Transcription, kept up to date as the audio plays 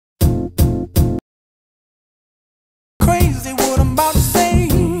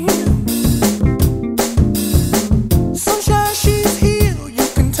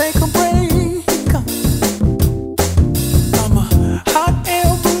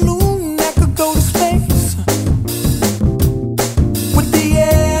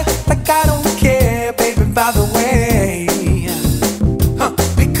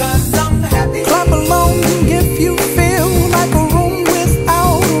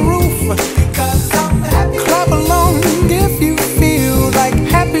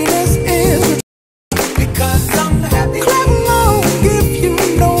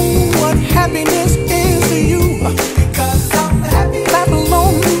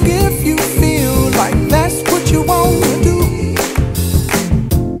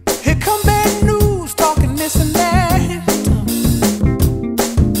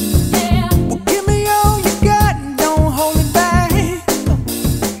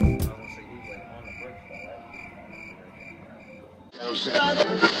This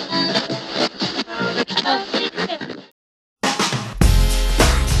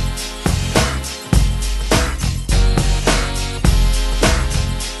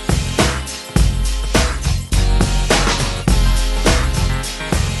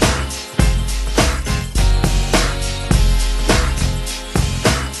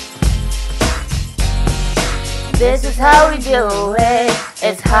is how we do it,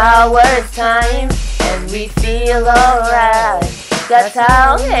 it's how it's time, and we feel alright. Got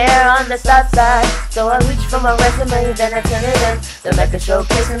towel hair on the south side, so I reach for my resume, then I turn it in. The make a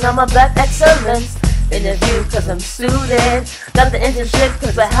showcasing on my black excellence. Interview cause I'm suited, got the internship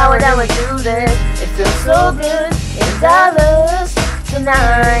cause we're how and I would do this. It feels so good in dollars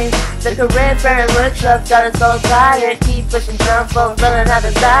tonight. The career fair and workshops got us all tired. Keep pushing drum folks, running out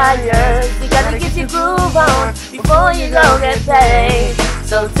of desires. You gotta get your groove on before you go get paid.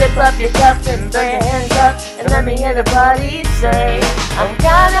 So tip up your cup and throw your hands up and let me hear the party say, I'm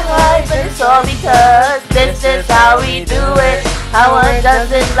kinda high, but it's all because this is how we do it. How one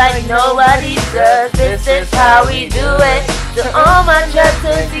does it like nobody does. This is how we do it. To all my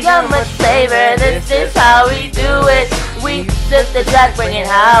chapters, you got much flavor. This is how we do it. We sip the jack, bringing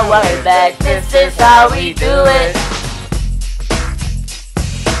Howard back. This is how we do it.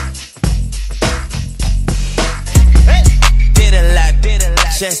 Did a lot,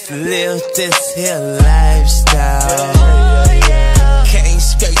 just to live this here lifestyle. Came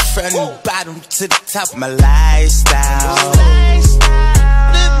straight from the bottom to the top of my lifestyle.